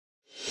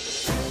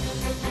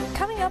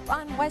up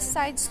on West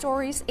Side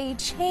Stories, a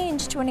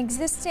change to an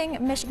existing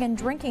Michigan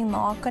drinking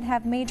law could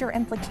have major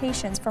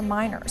implications for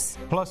minors.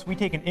 Plus, we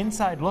take an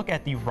inside look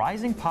at the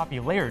rising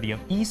popularity of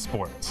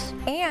esports.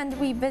 And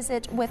we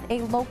visit with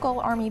a local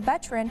Army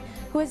veteran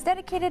who has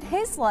dedicated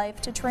his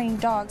life to training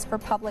dogs for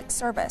public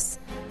service.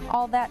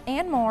 All that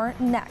and more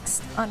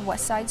next on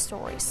West Side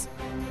Stories.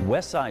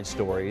 West Side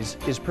Stories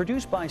is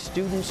produced by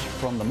students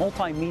from the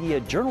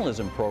Multimedia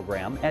Journalism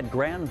program at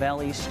Grand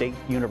Valley State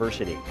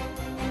University.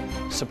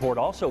 Support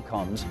also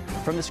comes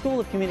from the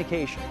School of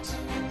Communications.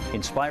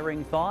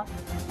 Inspiring thought,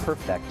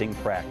 perfecting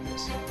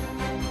practice.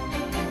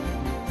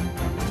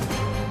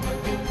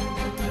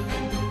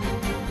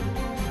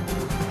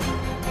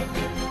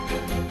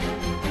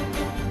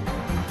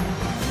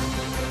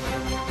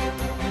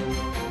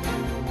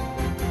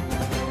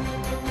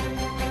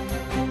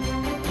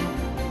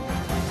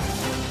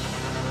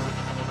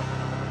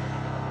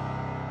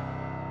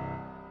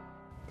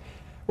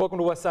 Welcome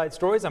to West Side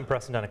Stories. I'm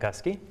Preston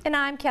Donikoski. And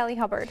I'm Kelly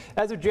Hubbard.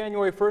 As of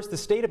January 1st, the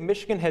state of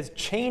Michigan has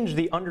changed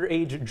the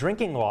underage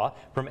drinking law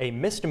from a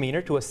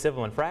misdemeanor to a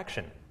civil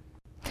infraction.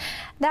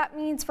 That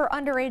means for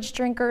underage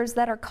drinkers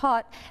that are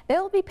caught,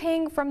 they'll be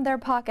paying from their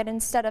pocket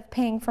instead of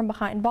paying from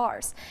behind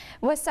bars.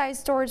 West Side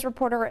Stories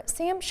reporter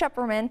Sam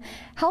Shepperman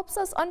helps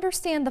us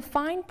understand the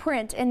fine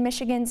print in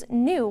Michigan's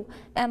new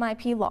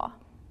MIP law.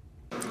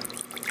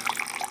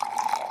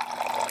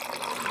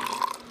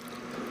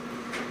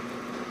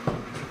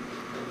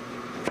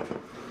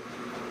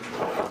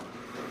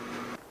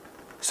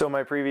 So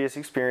my previous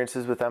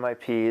experiences with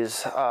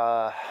MIPs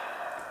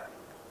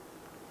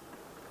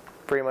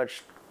pretty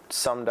much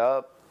summed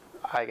up.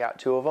 I got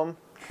 2 of them.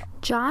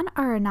 John,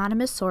 our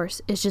anonymous source,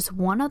 is just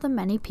one of the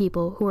many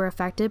people who were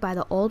affected by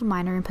the old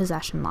minor in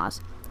possession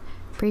laws.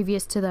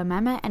 Previous to the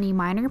amendment, any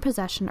minor in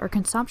possession or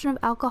consumption of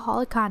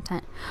alcoholic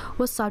content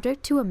was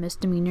subject to a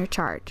misdemeanor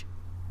charge.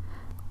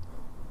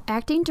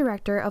 Acting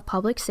Director of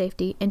Public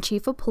Safety and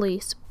Chief of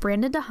Police,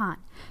 Brandon DeHaan,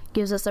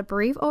 gives us a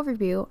brief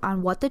overview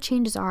on what the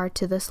changes are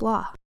to this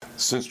law.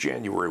 Since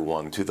January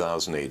 1,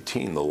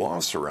 2018, the law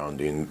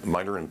surrounding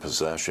minor in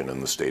possession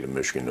in the state of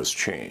Michigan has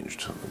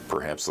changed.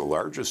 Perhaps the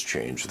largest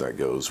change that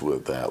goes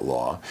with that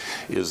law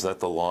is that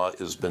the law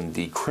has been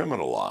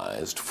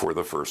decriminalized for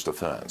the first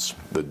offense.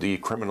 The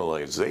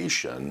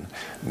decriminalization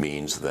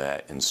means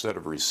that instead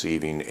of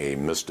receiving a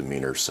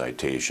misdemeanor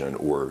citation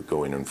or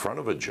going in front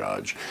of a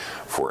judge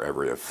for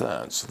every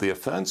offense, the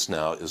offense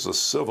now is a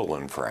civil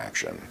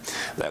infraction.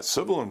 That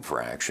civil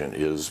infraction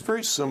is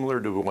very similar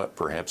to what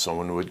perhaps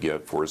someone would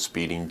get for a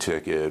speeding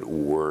ticket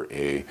or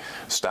a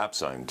stop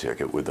sign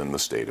ticket within the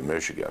state of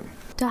Michigan.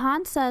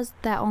 DeHaan says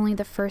that only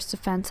the first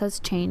offense has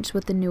changed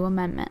with the new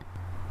amendment.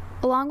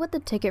 Along with the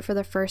ticket for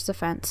the first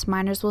offense,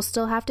 minors will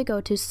still have to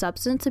go to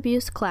substance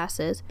abuse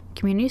classes,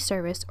 community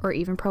service, or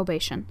even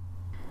probation.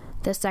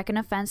 The second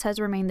offense has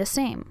remained the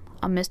same,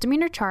 a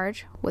misdemeanor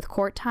charge with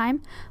court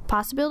time,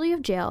 possibility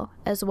of jail,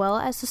 as well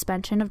as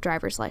suspension of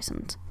driver's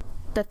license.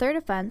 The third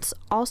offense,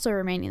 also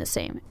remaining the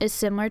same, is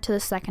similar to the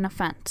second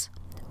offense,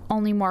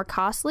 only more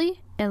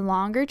costly and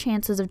longer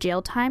chances of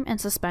jail time and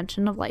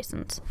suspension of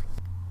license.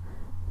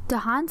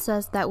 DeHaan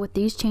says that with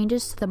these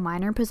changes to the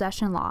minor in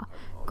possession law,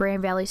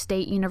 Grand Valley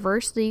State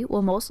University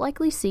will most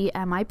likely see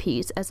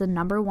MIPs as the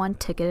 #1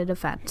 ticketed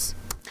offense.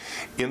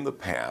 In the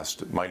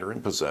past, minor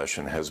in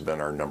possession has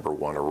been our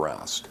 #1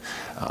 arrest.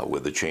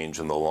 With the change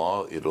in the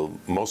law, it'll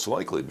most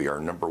likely be our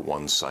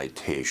 #1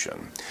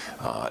 citation,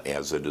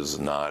 as it is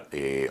not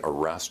an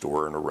arrest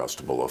or an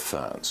arrestable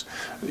offense.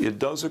 It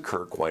does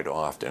occur quite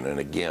often, and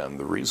again,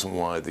 the reason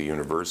why the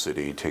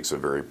university takes a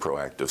very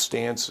proactive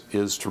stance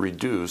is to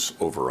reduce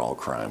overall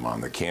crime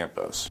on the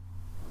campus.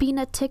 Being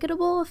a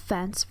ticketable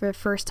offense for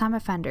first-time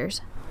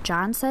offenders,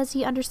 John says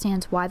he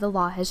understands why the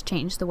law has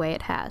changed the way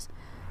it has,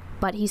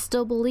 but he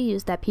still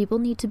believes that people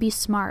need to be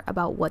smart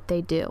about what they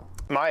do.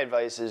 My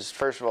advice is,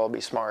 first of all, be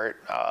smart.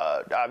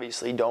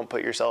 Obviously, don't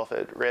put yourself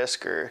at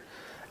risk or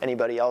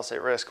anybody else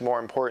at risk, more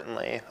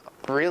importantly.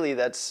 Really,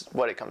 that's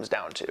what it comes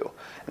down to.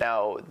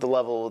 Now, the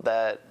level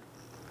that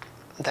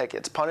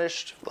gets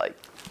punished, like,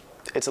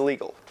 it's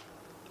illegal.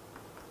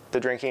 The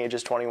drinking age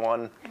is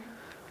 21.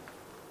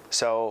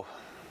 So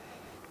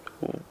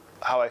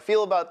how I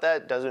feel about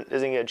that isn't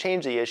going to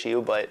change the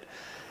issue, but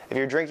if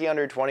you're drinking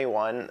under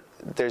 21,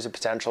 there's a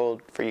potential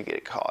for you to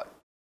get caught.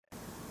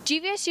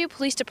 GVSU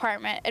Police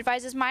Department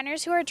advises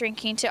minors who are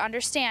drinking to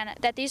understand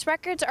that these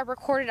records are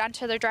recorded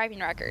onto their driving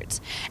records.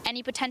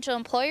 Any potential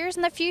employers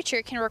in the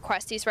future can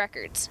request these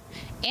records.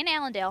 In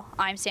Allendale,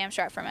 I'm Sam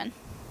Stratferman.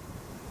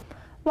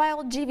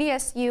 While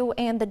GVSU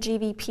and the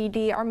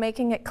GVPD are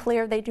making it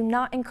clear they do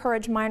not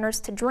encourage minors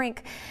to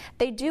drink,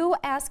 they do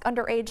ask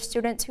underage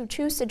students who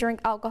choose to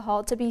drink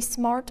alcohol to be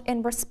smart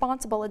and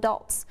responsible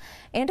adults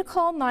and to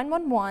call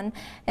 911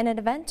 in an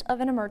event of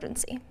an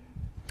emergency.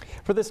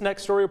 For this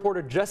next story,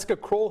 reporter Jessica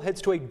Kroll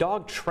heads to a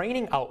dog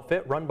training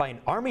outfit run by an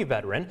Army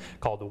veteran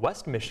called the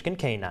West Michigan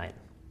Canine.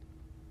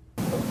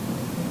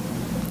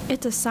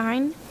 It's a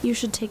sign you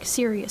should take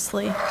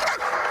seriously.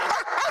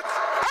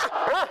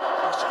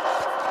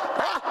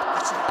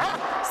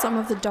 Some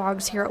of the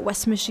dogs here at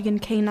West Michigan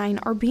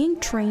K9 are being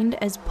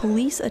trained as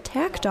police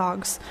attack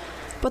dogs,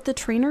 but the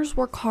trainers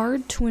work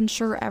hard to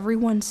ensure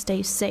everyone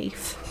stays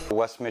safe.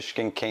 West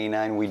Michigan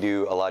K9, we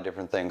do a lot of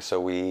different things. So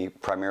we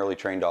primarily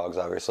train dogs,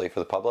 obviously, for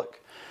the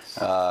public.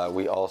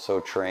 We also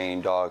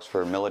train dogs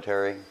for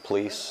military,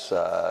 police,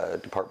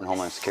 Department of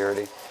Homeland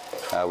Security.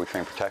 We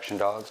train protection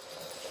dogs.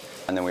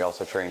 And then we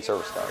also train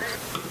service dogs.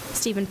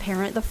 Stephen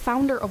Parent, the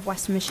founder of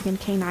West Michigan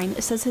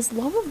K9, says his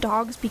love of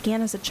dogs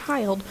began as a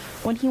child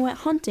when he went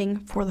hunting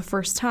for the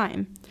first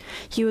time.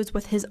 He was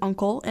with his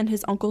uncle and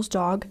his uncle's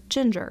dog,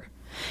 Ginger.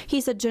 He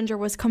said Ginger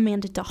was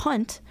commanded to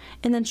hunt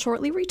and then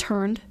shortly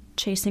returned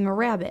chasing a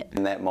rabbit.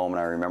 In that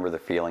moment, I remember the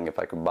feeling if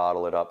I could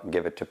bottle it up and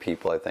give it to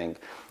people, I think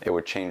it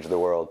would change the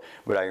world.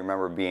 But I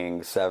remember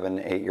being 7,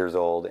 8 years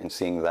old and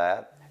seeing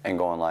that and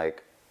going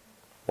like,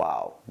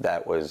 wow,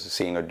 that was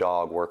seeing a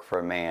dog work for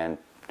a man,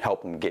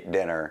 help him get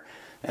dinner,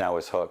 and I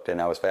was hooked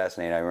and I was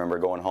fascinated. I remember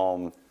going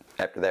home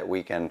after that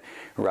weekend,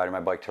 riding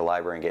my bike to the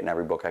library and getting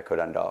every book I could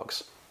on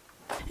dogs.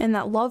 And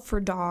that love for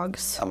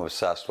dogs, I'm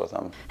obsessed with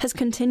them, has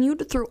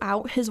continued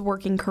throughout his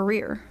working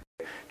career.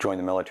 Joined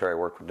the military, I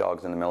worked with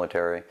dogs in the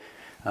military.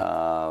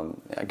 I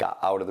got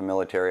out of the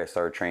military, I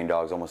started training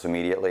dogs almost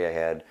immediately. I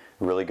had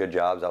really good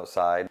jobs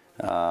outside,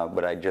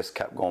 but I just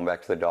kept going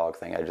back to the dog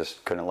thing. I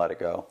just couldn't let it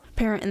go.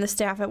 Parent and the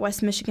staff at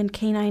West Michigan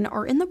K9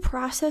 are in the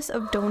process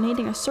of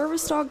donating a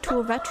service dog to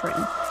a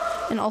veteran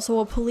and also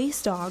a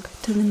police dog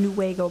to the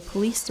Newaygo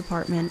Police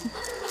Department.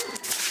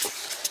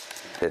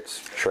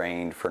 It's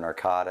trained for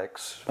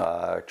narcotics,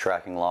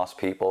 tracking lost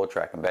people,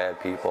 tracking bad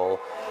people,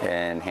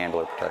 and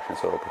handler protection,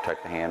 so it'll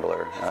protect the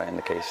handler in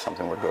the case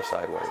something were to go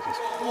sideways.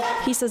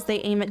 He says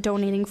they aim at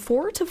donating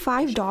 4 to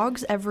 5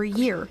 dogs every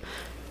year.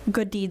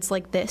 Good deeds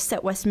like this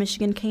at West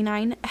Michigan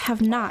K9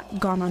 have not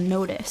gone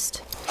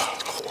unnoticed.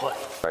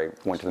 I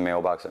went to the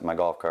mailbox at my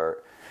golf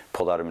cart,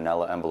 pulled out a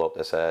manila envelope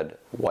that said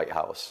White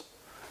House,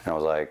 and I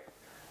was like,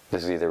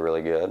 this is either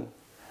really good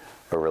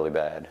or really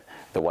bad.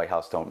 The White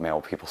House don't mail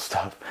people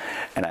stuff.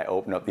 And I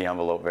opened up the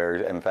envelope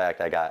in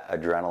fact, I got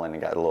adrenaline and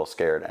got a little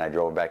scared, and I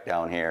drove back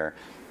down here,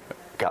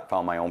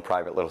 found my own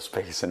private little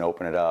space and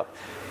opened it up.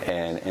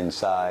 And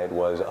inside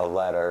was a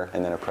letter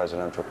and then a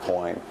presidential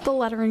coin. The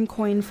letter and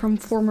coin from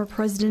former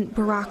President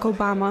Barack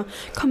Obama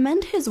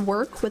commend his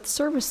work with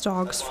service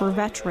dogs for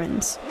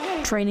veterans.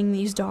 Training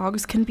these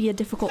dogs can be a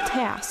difficult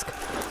task,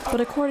 but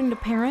according to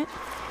Parent,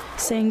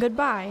 saying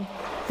goodbye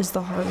is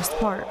the hardest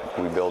part.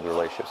 We build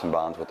relationships and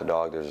bonds with the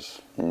dog. There's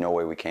no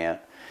way we can't.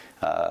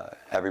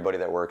 Everybody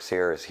that works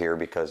here is here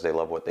because they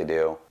love what they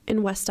do.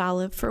 In West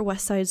Olive for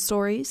West Side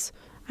Stories,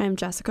 I'm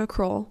Jessica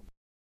Kroll.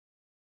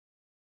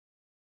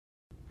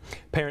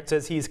 Parent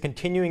says he's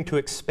continuing to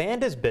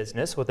expand his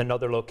business with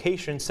another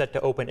location set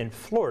to open in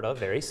Florida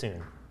very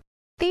soon.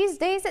 These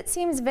days, it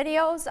seems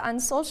videos on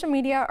social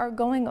media are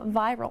going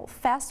viral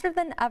faster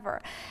than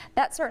ever.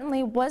 That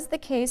certainly was the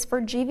case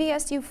for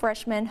GVSU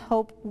freshman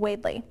Hope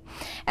Wadley.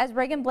 As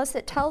Reagan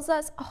Blissett tells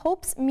us,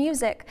 Hope's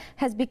music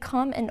has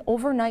become an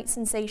overnight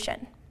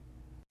sensation.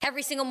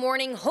 Every single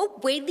morning,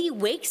 Hope Wadley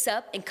wakes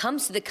up and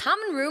comes to the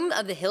common room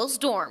of the Hills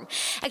dorm.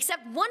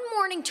 Except one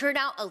morning turned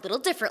out a little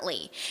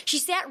differently. She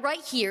sat right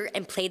here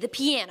and played the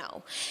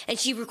piano, and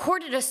she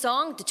recorded a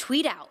song to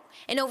tweet out.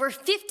 And over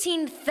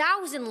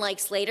 15,000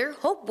 likes later,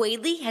 Hope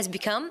Wadley has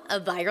become a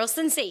viral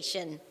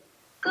sensation.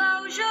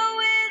 Closure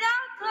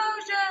without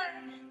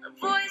closure, a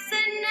voice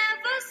that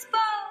never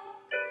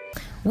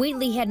spoke.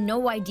 Wadley had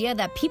no idea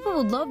that people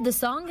would love the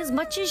song as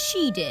much as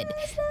she did.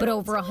 But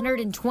over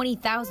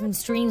 120,000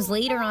 streams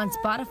later on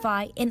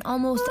Spotify and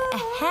almost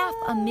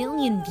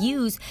 500,000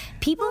 views,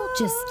 people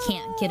just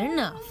can't get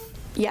enough.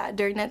 Yeah,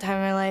 during that time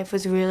in my life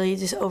was really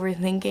just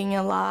overthinking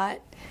a lot,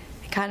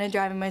 kind of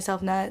driving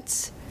myself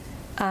nuts.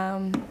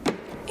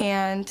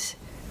 And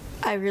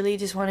I really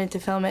just wanted to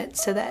film it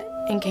so that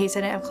in case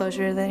I didn't have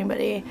closure with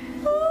anybody,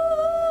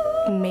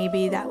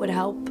 maybe that would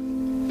help.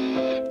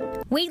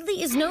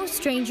 Wadley is no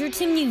stranger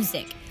to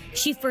music.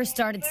 She first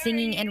started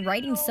singing and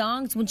writing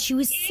songs when she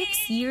was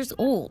 6 years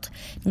old.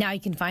 Now you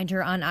can find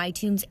her on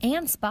iTunes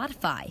and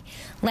Spotify.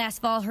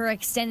 Last fall, her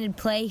extended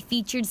play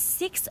featured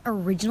 6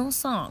 original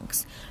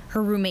songs.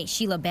 Her roommate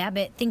Sheila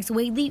Babbitt thinks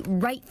Wadley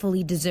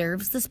rightfully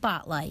deserves the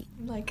spotlight.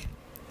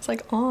 It's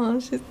like, oh,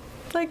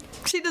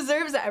 she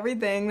deserves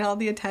everything, all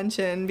the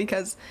attention,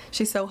 because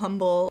she's so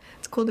humble.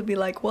 It's cool to be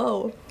like,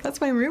 whoa,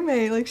 that's my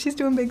roommate, like she's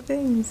doing big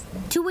things.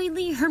 To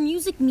Wadley, her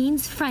music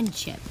means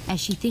friendship, as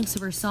she thinks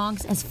of her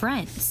songs as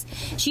friends.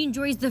 She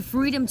enjoys the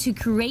freedom to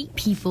create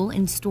people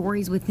and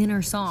stories within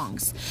her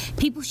songs.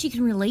 People she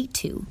can relate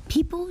to,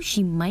 people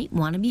she might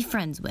want to be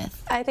friends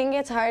with. I think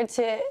it's hard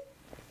to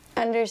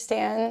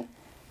understand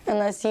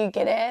unless you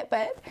get it,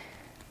 but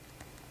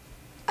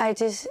I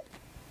just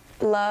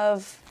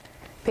love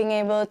being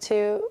able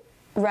to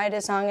write a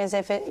song as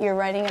if you're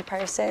writing a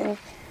person,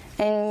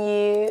 and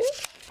you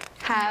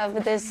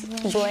have this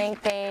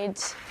blank page,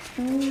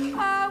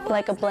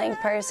 like a blank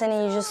person,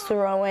 and you just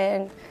throw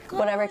in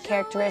whatever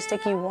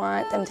characteristic you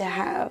want them to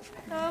have,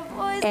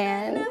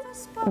 and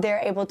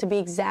they're able to be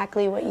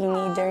exactly what you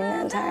need during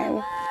that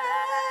time.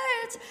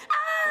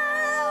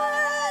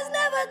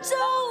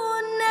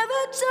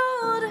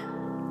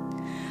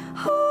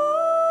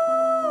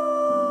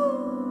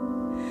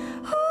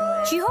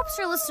 She hopes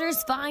her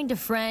listeners find a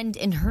friend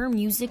in her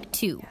music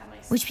too,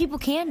 which people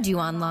can do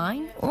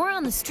online or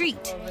on the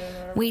street.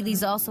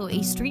 Whaley's also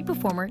a street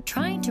performer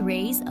trying to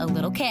raise a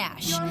little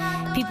cash.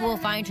 People will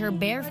find her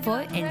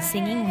barefoot and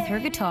singing with her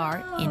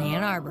guitar in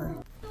Ann Arbor.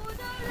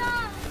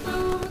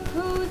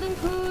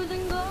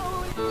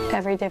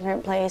 Every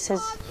different place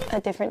is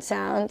a different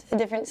sound, a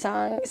different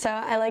song. So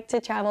I like to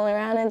travel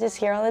around and just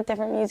hear all the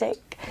different music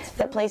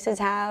that places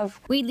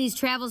have. Whaley's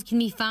travels can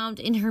be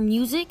found in her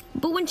music,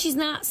 but when she's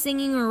not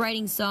singing or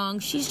writing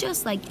songs, she's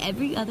just like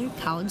every other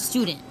college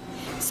student.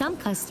 Some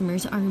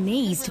customers are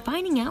amazed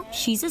finding out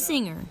she's a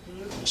singer.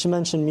 She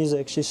mentioned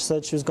music. She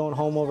said she was going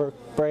home over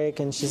break,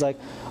 and she's like,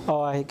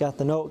 oh, I got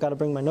to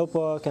bring my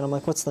notebook. And I'm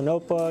like, what's the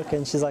notebook?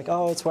 And she's like,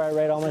 oh, it's where I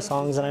write all my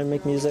songs and I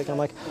make music. And I'm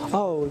like,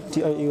 oh,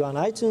 are you on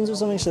iTunes or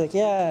something? She's like,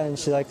 yeah. And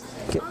she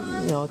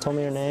told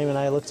me her name, and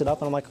I looked it up,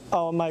 and I'm like,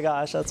 oh my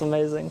gosh, that's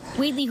amazing.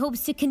 Whaley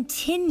hopes to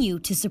continue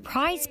to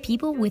surprise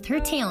people with her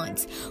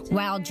talents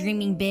while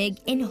dreaming big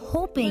and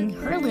hoping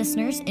her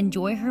listeners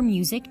enjoy her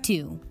music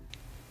too.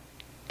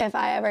 If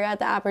I ever got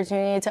the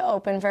opportunity to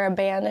open for a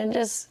band and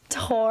just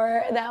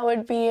tour, that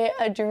would be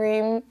a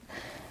dream.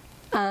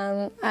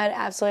 I'd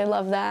absolutely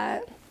love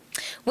that.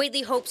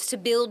 Whaley hopes to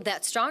build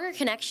that stronger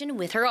connection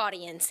with her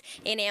audience.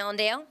 In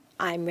Allendale,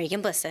 I'm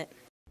Reagan Blissett.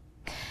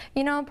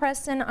 You know,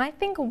 Preston, I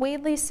think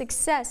Whaley's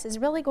success is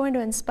really going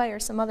to inspire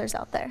some others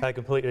out there. I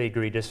completely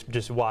agree.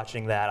 Just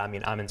watching that, I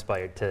mean, I'm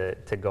inspired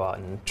to go out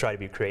and try to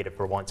be creative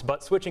for once.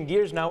 But switching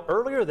gears now,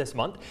 earlier this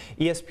month,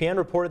 ESPN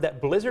reported that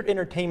Blizzard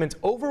Entertainment's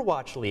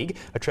Overwatch League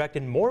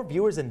attracted more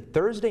viewers than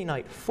Thursday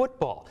Night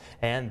Football,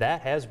 and that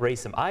has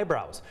raised some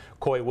eyebrows.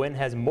 Coy Wynn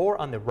has more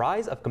on the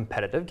rise of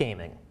competitive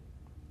gaming.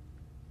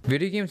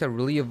 Video games have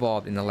really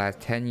evolved in the last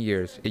 10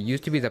 years. It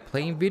used to be that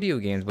playing video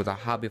games was a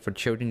hobby for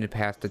children to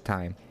pass the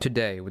time.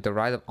 Today, with the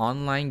rise of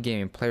online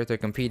gaming, players are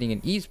competing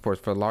in esports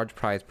for large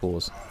prize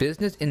pools.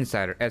 Business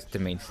Insider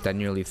estimates that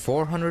nearly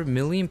 400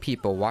 million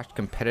people watch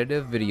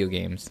competitive video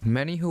games.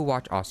 Many who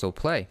watch also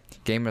play.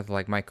 Gamers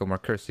like Michael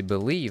McCursey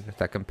believe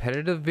that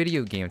competitive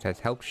video games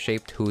has helped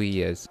shape who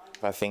he is.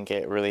 I think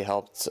it really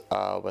helped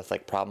with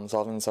like problem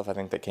solving and stuff. I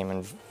think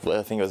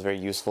it was very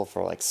useful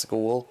for like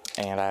school,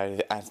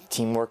 and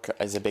teamwork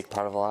is a big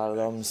part of a lot of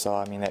them. So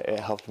I mean,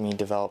 it helped me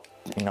develop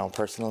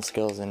personal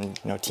skills and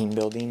team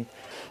building.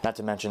 Not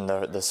to mention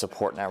the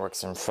support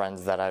networks and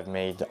friends that I've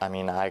made. I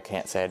mean, I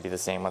can't say I'd be the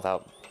same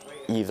without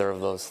either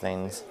of those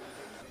things.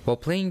 While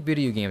playing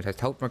video games has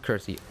helped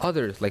McCursey,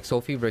 others like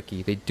Sophie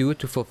Ricky, they do it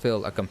to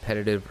fulfill a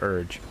competitive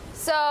urge.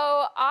 So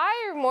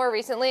I more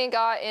recently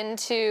got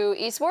into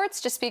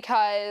esports just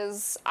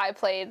because I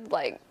played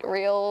like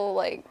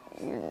real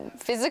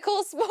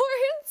physical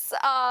sports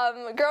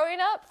growing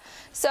up.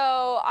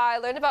 So I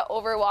learned about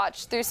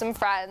Overwatch through some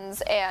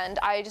friends, and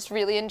I just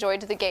really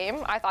enjoyed the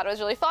game. I thought it was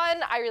really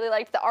fun. I really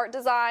liked the art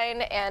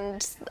design,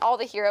 and all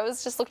the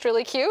heroes just looked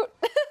really cute.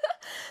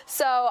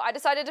 So I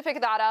decided to pick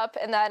that up,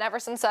 and then ever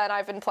since then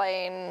I've been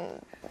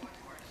playing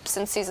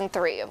since season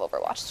 3 of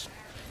Overwatch.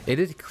 It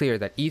is clear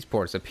that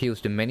esports appeals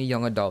to many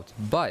young adults,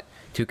 but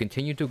to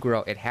continue to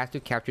grow, it has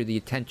to capture the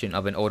attention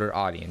of an older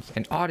audience,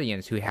 an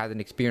audience who hasn't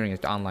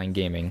experienced online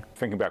gaming.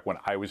 Thinking back when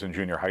I was in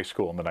junior high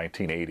school in the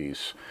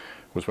 1980s,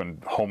 was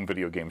when home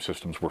video game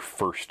systems were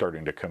first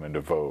starting to come into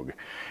vogue.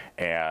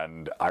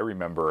 And I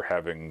remember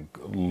having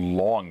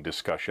long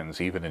discussions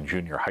even in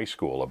junior high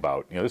school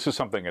about, this is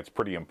something that's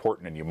pretty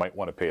important and you might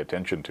want to pay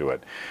attention to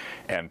it.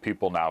 And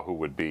people now who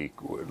would be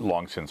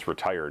long since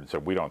retired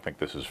said, we don't think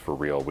this is for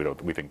real.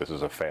 We think this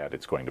is a fad.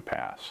 It's going to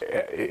pass.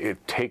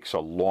 It takes a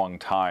long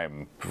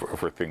time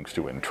for things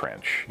to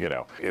entrench.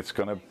 It's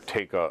going to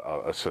take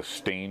a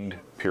sustained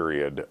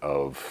period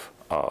of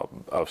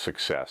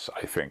success,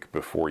 I think,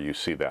 before you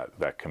see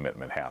that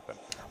commitment happen.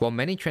 While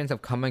many trends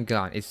have come and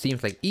gone, it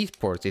seems like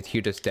esports is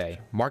here to stay.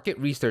 Market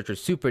researcher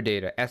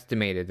Superdata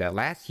estimated that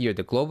last year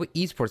the global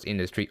esports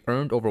industry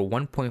earned over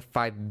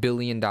 $1.5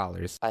 billion.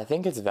 I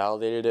think it's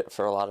validated it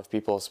for a lot of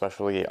people,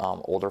 especially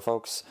older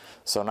folks.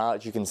 So now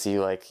that you can see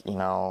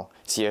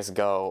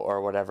CSGO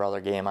or whatever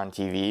other game on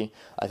TV,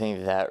 I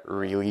think that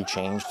really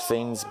changed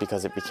things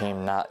because it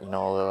became not, a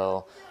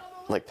little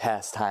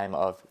pastime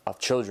of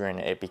children.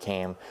 It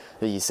became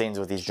these things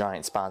with these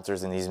giant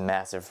sponsors and these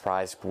massive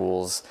prize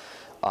pools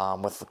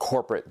with the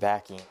corporate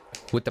backing.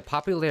 With the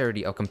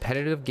popularity of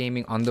competitive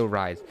gaming on the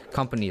rise,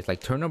 companies like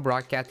Turner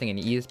Broadcasting and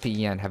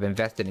ESPN have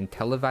invested in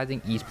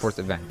televising esports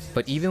events.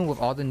 But even with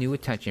all the new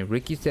attention,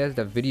 Ricky says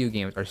that video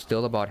games are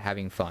still about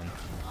having fun.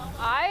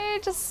 I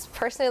just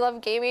personally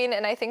love gaming,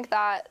 and I think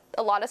that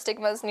a lot of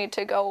stigmas need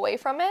to go away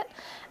from it.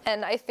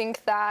 And I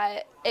think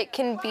that it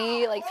can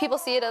be, people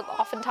see it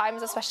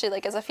oftentimes,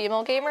 especially as a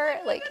female gamer,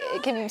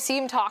 it can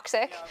seem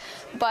toxic,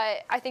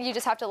 but I think you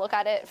just have to look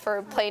at it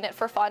for playing it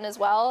for fun as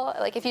well.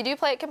 If you do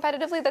play it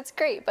competitively, that's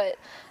great, but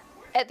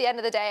at the end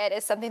of the day, it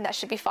is something that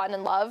should be fun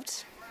and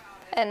loved.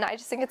 And I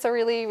just think it's a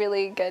really,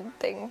 really good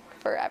thing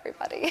for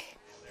everybody.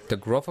 The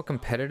growth of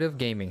competitive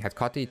gaming has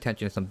caught the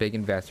attention of some big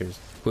investors,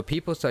 with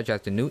people such as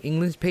the New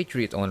England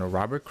Patriots owner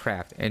Robert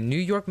Kraft and New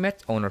York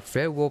Mets owner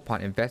Fred Wilpon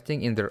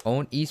investing in their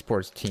own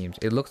esports teams.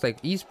 It looks like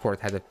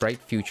esports has a bright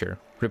future.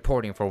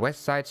 Reporting for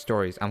West Side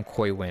Stories, I'm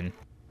Koi Win.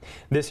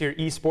 This year,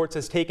 esports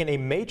has taken a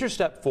major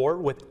step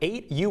forward with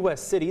 8 U.S.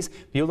 cities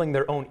fielding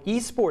their own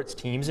esports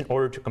teams in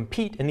order to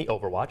compete in the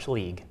Overwatch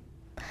League.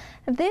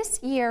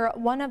 This year,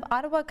 one of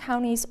Ottawa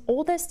County's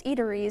oldest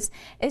eateries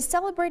is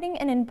celebrating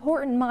an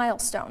important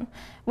milestone.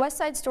 West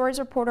Side Stories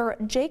reporter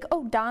Jake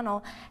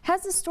O'Donnell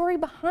has the story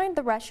behind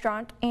the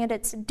restaurant and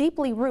its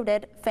deeply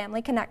rooted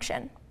family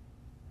connection.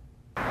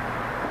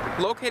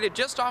 Located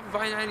just off of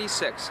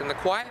I-96 in the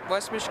quiet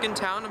West Michigan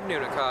town of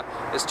Nunica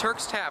is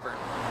Turk's Tavern,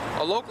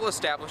 a local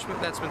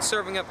establishment that's been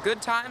serving up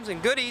good times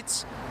and good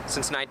eats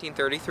since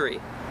 1933.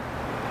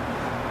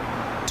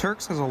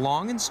 Turk's has a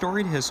long and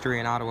storied history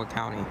in Ottawa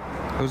County.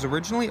 It was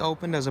originally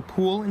opened as a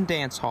pool and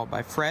dance hall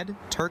by Fred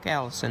 "Turk"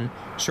 Allison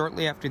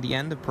shortly after the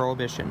end of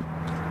Prohibition.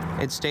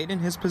 It stayed in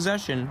his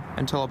possession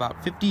until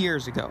about 50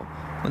 years ago,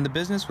 when the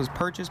business was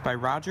purchased by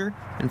Roger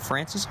and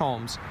Frances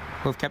Holmes,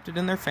 who have kept it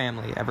in their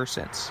family ever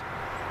since.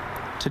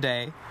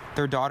 Today,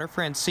 their daughter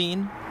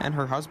Francine and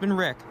her husband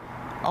Rick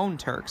own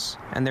Turk's,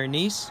 and their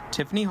niece,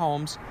 Tiffany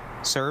Holmes,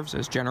 serves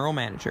as general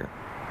manager.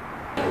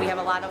 We have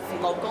a lot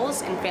of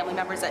locals and family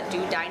members that do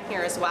dine here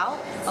as well,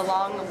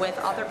 along with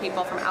other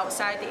people from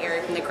outside the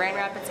area, from the Grand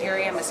Rapids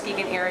area,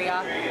 Muskegon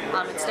area.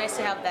 It's nice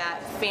to have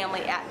that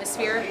family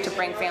atmosphere to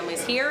bring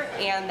families here,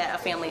 and that a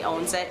family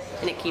owns it,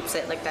 and it keeps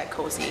it like that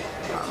cozy,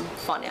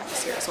 fun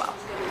atmosphere as well.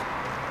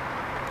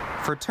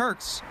 For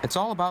Turk's, it's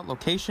all about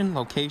location,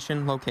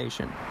 location,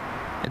 location.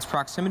 Its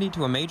proximity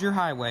to a major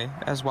highway,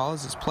 as well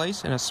as its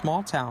place in a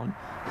small town,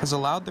 has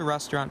allowed the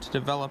restaurant to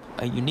develop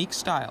a unique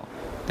style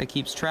that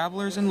keeps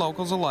travelers and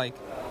locals alike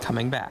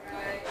coming back.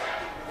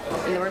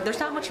 And there's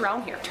not much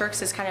around here.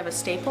 Turk's is kind of a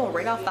staple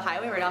right off the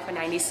highway, right off of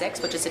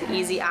 96, which is an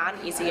easy on,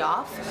 easy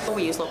off.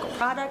 We use local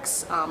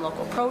products,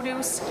 local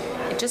produce.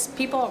 It just,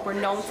 we're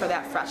known for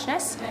that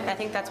freshness. And I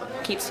think that's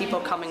what keeps people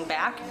coming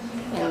back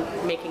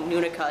and making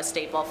Nunica a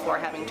staple for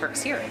having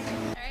Turk's here.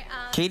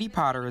 Katie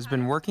Potter has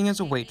been working as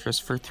a waitress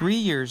for 3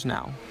 years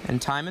now, and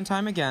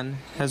time again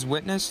has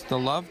witnessed the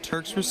love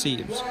Turk's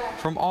receives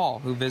from all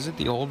who visit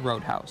the old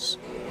Roadhouse.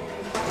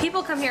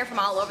 People come here from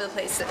all over the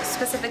place,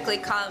 specifically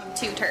come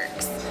to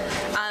Turk's.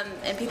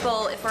 And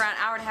people, if we're on an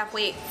hour-and-a-half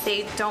wait,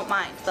 they don't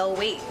mind. They'll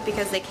wait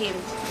because they came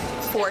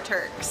for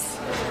Turk's.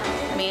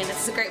 I mean,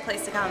 it's a great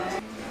place to come.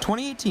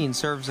 2018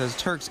 serves as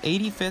Turk's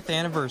 85th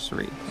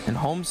anniversary, and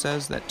Holmes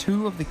says that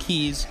 2 of the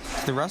keys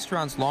to the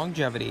restaurant's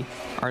longevity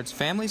are its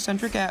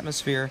family-centric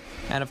atmosphere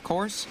and, of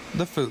course,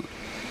 the food.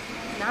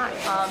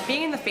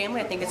 Being in the family,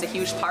 I think, is a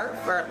huge part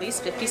for at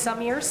least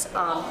 50-some years.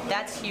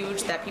 That's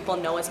huge that people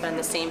know it's been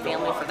the same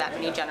family for that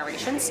many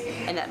generations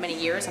and that many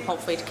years, and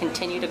hopefully to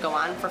continue to go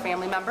on for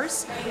family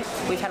members.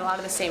 We've had a lot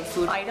of the same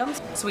food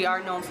items, so we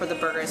are known for the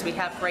burgers. We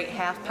have great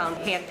half-pound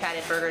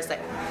hand-patted burgers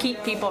that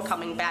keep people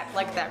coming back,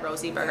 like that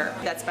Rosie burger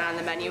that's been on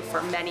the menu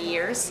for many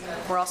years.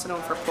 We're also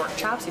known for pork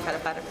chops. We've had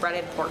a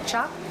breaded pork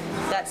chop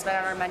that's been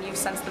on our menu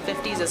since the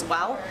 50s as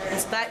well, and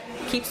so that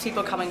keeps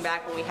people coming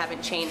back when we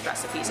haven't changed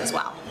recipes as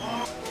well.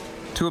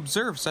 To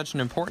observe such an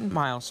important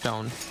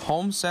milestone,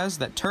 Holmes says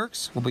that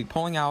Turk's will be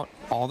pulling out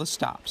all the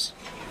stops.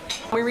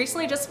 We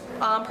recently just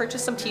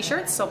purchased some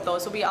t-shirts, so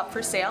those will be up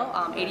for sale.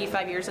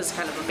 85 years is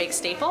kind of a big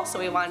staple, so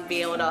we want to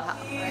be able to,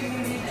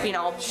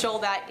 show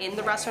that in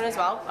the restaurant as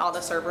well. All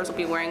the servers will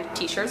be wearing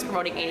t-shirts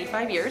promoting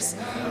 85 years.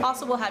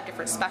 Also, we'll have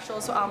different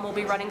specials we'll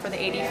be running for the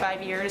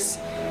 85 years,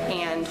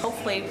 and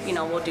hopefully,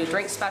 we'll do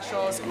drink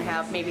specials and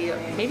have maybe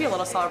a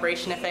little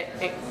celebration if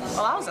it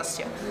allows us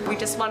to. We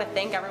just want to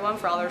thank everyone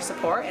for all their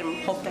support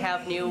and hope to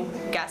have new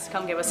guests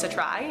come give us a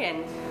try,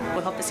 and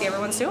we'll hope to see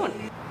everyone soon.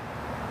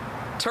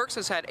 Turk's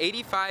has had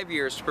 85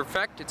 years to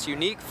perfect its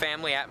unique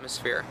family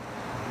atmosphere.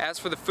 As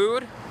for the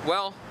food,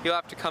 well, you'll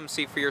have to come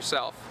see for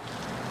yourself.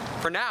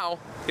 For now,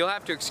 you'll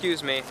have to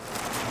excuse me.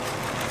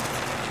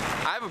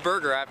 I have a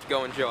burger I have to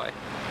go enjoy.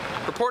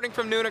 Reporting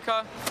from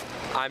Nunica,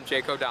 I'm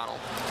Jake O'Donnell.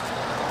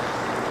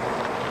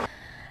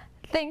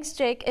 Thanks,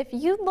 Jake. If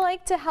you'd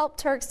like to help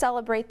Turk's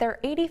celebrate their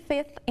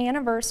 85th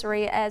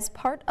anniversary as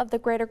part of the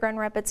Greater Grand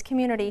Rapids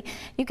community,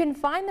 you can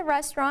find the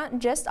restaurant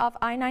just off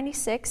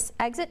I-96,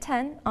 exit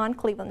 10 on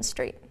Cleveland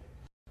Street.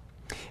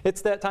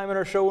 It's that time in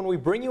our show when we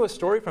bring you a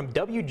story from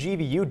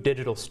WGVU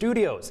Digital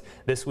Studios.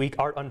 This week,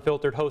 Art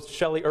Unfiltered host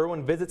Shelley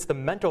Irwin visits the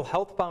Mental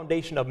Health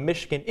Foundation of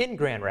Michigan in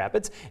Grand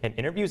Rapids and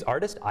interviews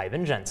artist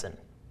Ivan Jensen.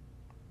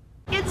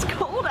 It's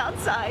cold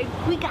outside.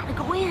 We gotta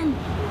go in.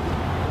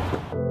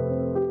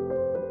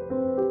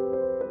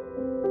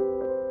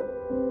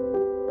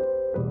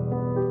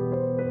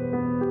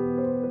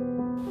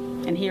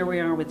 And here we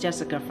are with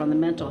Jessica from the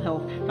Mental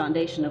Health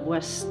Foundation of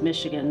West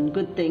Michigan.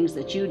 Good things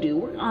that you do.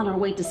 We're on our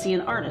way to see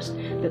an artist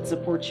that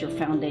supports your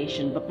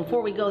foundation. But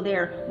before we go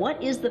there,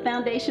 what is the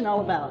foundation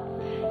all about?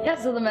 Yeah,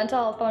 so the Mental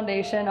Health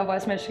Foundation of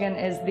West Michigan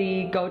is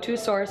the go-to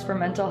source for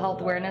mental health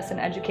awareness and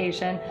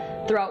education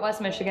throughout West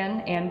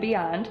Michigan and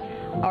beyond.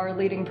 Our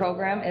leading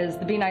program is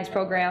the Be Nice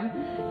program.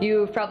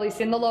 You've probably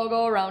seen the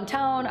logo around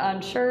town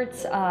on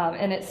shirts,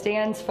 and it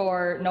stands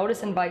for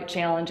Notice, Invite,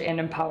 Challenge, and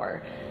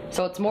Empower.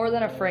 So it's more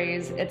than a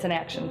phrase, it's an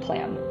action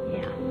plan.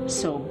 Yeah,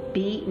 so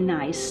Be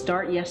Nice,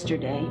 start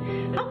yesterday.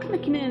 How can the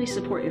community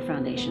support your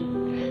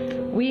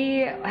foundation? We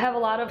have a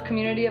lot of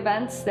community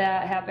events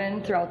that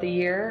happen throughout the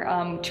year.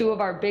 Two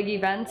of our big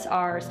events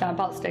are Stomp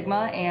Out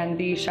Stigma and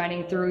the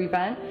Shining Through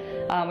event,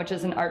 which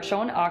is an art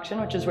show and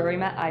auction, which is where we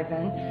met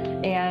Ivan.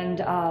 And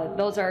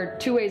those are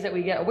two ways that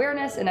we get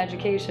awareness and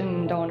education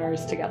and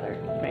donors together.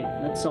 Right,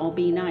 let's all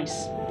be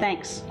nice.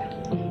 Thanks.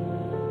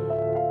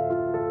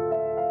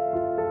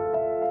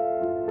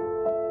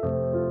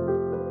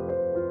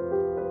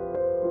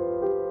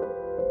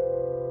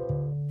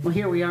 Well,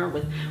 here we are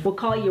with, we'll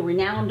call you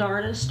renowned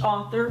artist,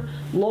 author,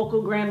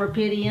 local Grand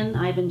Rapidian,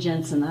 Ivan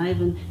Jensen.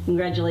 Ivan,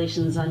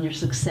 congratulations on your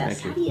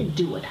success. Thank you. How do you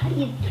do it?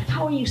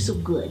 How are you so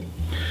good?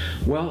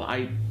 Well,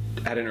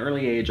 at an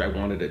early age, I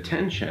wanted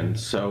attention,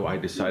 so I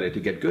decided to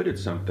get good at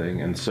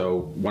something. And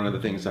so one of the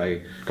things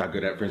I got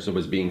good at, for instance,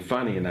 was being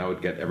funny, and I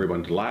would get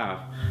everyone to laugh.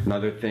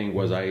 Another thing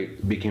was I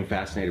became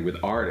fascinated with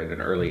art at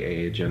an early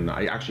age, and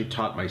I actually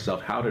taught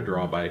myself how to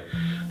draw by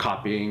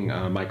copying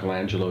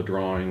Michelangelo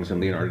drawings and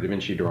Leonardo da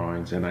Vinci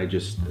drawings. And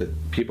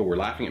people were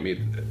laughing at me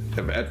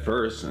at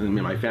first, and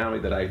in my family,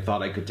 that I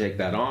thought I could take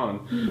that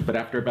on. But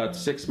after about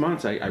 6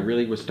 months, I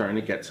really was starting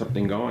to get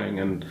something going.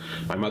 And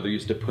my mother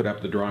used to put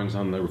up the drawings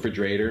on the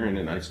refrigerator, and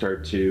then I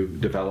started to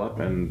develop,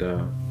 and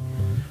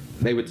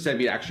they would send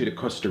me actually to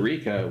Costa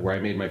Rica, where I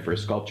made my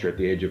first sculpture at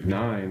the age of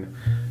 9,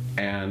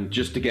 and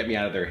just to get me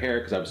out of their hair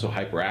because I was so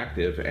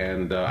hyperactive,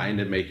 and I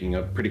ended up making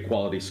a pretty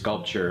quality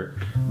sculpture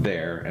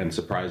there and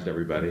surprised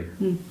everybody.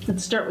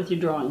 Let's start with your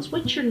drawings.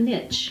 What's your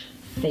niche?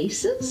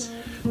 Faces?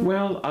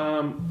 Well,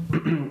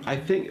 I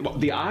think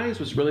the eyes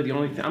was really the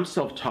only thing. I'm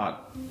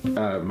self-taught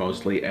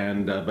mostly,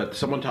 and but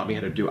someone taught me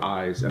how to do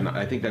eyes, and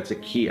I think that's a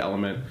key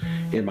element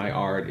in my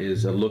art,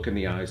 is a look in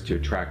the eyes to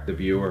attract the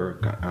viewer,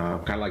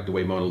 kind of like the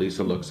way Mona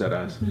Lisa looks at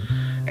us.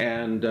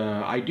 And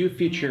I do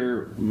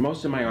feature,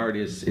 most of my art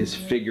is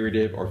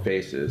figurative or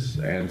faces,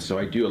 and so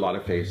I do a lot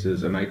of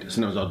faces, and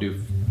sometimes I'll do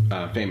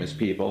famous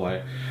people.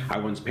 I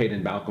once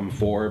painted Malcolm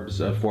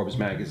Forbes, Forbes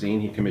magazine.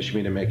 He commissioned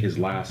me to make his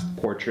last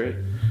portrait.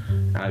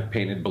 I've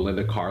painted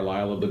Belinda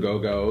Carlisle of the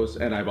Go-Go's,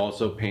 and I've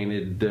also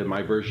painted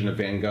my version of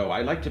Van Gogh.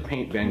 I like to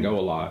paint Van Gogh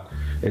a lot.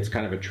 It's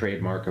kind of a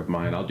trademark of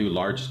mine. I'll do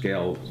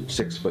large-scale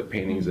 6-foot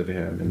paintings of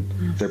him,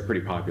 and they're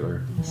pretty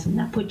popular.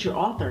 Now put your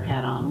author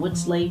hat on.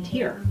 What's laid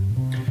here?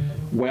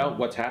 Well,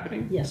 what's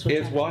happening? Yes,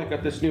 well, I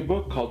got this new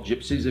book called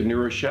Gypsies of New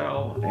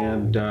Rochelle,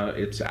 and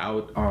it's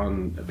out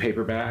on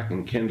paperback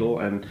and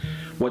Kindle. And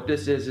what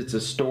this is, it's a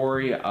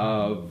story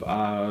of the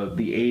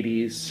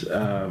 80s.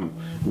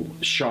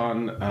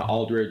 Sean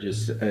Aldridge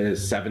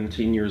is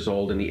 17 years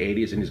old in the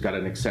 80s, and he's got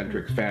an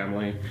eccentric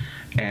family.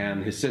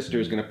 And his sister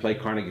is going to play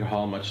Carnegie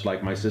Hall, much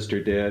like my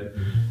sister did.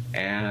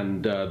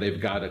 And they've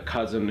got a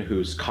cousin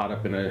who's caught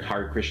up in a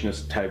Hare Krishna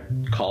type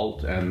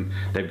cult, and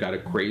they've got a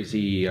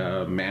crazy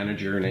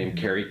manager named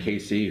Carrie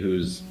Casey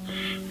who's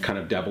kind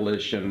of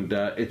devilish, and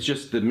it's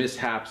just the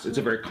mishaps. It's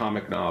a very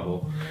comic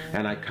novel,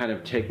 and I kind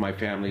of take my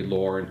family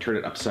lore and turn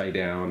it upside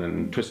down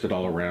and twist it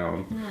all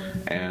around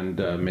and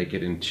make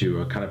it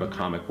into a kind of a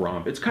comic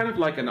romp. It's kind of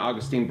like an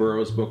Augustine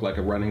Burroughs book, like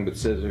a Running with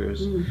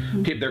Scissors.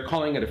 They're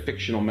calling it a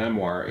fictional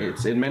memoir.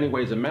 It's in many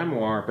ways a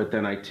memoir, but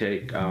then I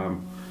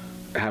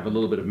have a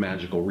little bit of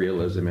magical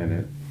realism in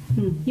it.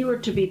 You are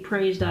to be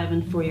praised,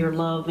 Ivan, for your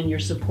love and your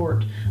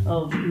support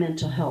of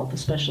mental health,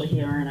 especially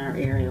here in our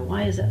area.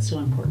 Why is that so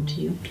important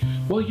to you?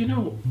 Well, you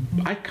know,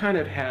 I kind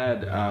of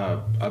had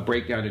a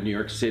breakdown in New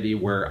York City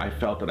where I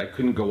felt that I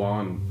couldn't go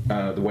on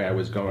the way I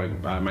was going.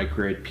 My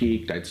career had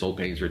peaked. I'd sold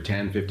paintings for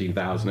 $10,000,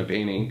 $15,000 a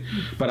painting,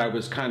 but I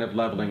was kind of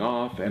leveling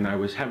off, and I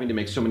was having to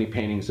make so many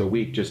paintings a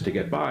week just to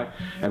get by.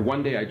 And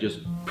one day I just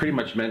pretty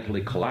much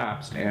mentally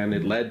collapsed, and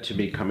it led to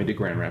me coming to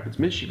Grand Rapids,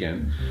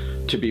 Michigan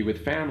to be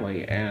with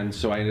family. And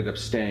so I ended up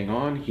staying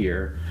on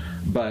here,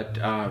 but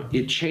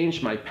it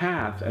changed my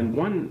path. And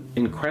one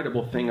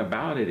incredible thing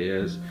about it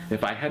is,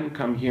 if I hadn't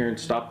come here and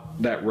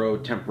stopped that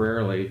road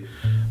temporarily,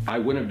 I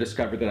wouldn't have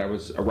discovered that I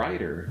was a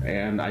writer.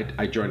 And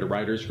I joined a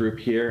writers group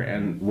here,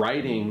 and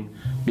writing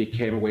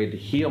became a way to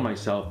heal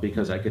myself,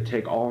 because I could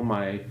take all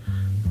my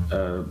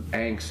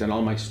angst and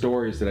all my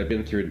stories that I've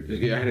been through.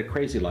 I had a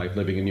crazy life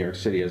living in New York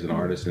City as an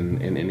artist in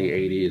the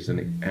 80s,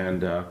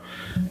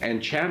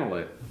 and channel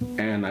it.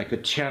 And I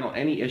could channel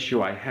any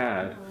issue I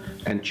had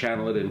and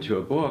channel it into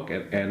a book,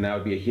 and that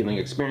would be a healing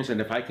experience. And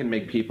if I can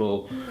make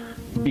people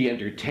be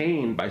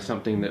entertained by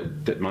something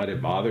that might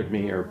have bothered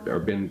me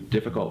or been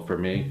difficult for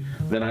me,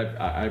 then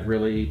I've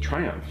really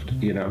triumphed,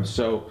 you know.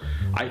 So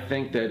I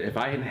think that if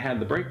I hadn't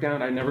had the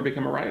breakdown, I'd never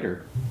become a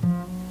writer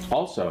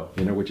also,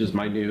 you know, which is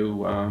my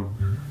new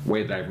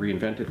way that I've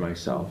reinvented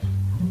myself.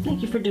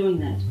 Thank you for doing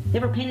that. You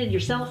ever painted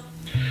yourself?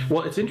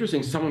 Well, it's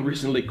interesting. Someone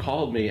recently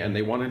called me and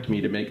they wanted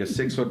me to make a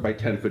 6-foot by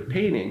 10-foot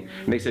painting.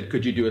 And they said,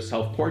 could you do a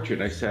self-portrait?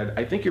 And I said,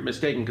 I think you're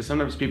mistaken, because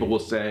sometimes people will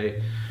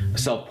say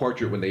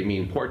self-portrait when they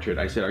mean portrait.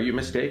 I said, are you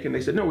mistaken?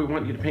 They said, no, we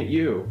want you to paint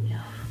you.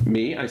 Yeah.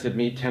 Me? I said,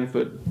 me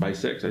 10-foot by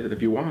 6. I said,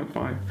 if you want,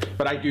 fine.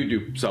 But I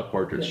do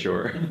self-portraits,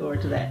 sure. Looking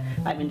forward to that.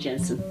 Ivan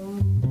Jensen.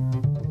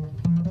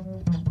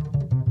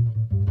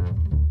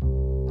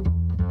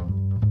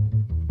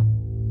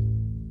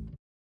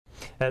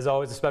 As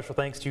always, a special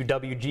thanks to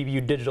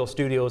WGVU Digital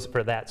Studios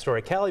for that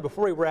story. Callie,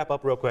 before we wrap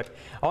up real quick,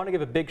 I want to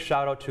give a big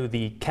shout out to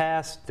the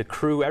cast, the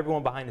crew,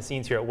 everyone behind the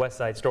scenes here at West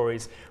Side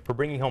Stories for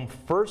bringing home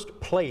first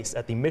place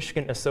at the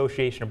Michigan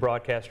Association of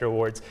Broadcaster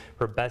Awards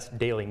for Best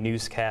Daily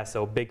Newscast.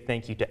 So big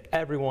thank you to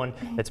everyone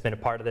that's been a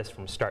part of this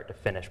from start to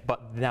finish.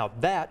 But now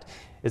that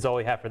is all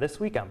we have for this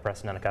week. I'm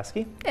Preston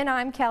Anikuski. And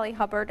I'm Callie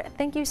Hubbard.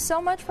 Thank you so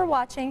much for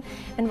watching,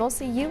 and we'll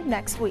see you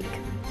next week.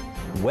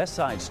 West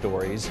Side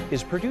Stories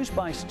is produced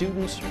by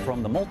students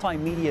from the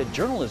Multimedia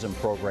Journalism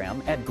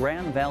program at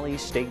Grand Valley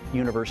State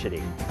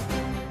University.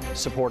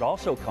 Support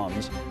also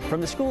comes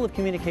from the School of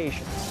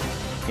Communications,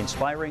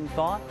 inspiring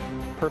thought,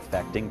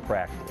 perfecting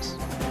practice.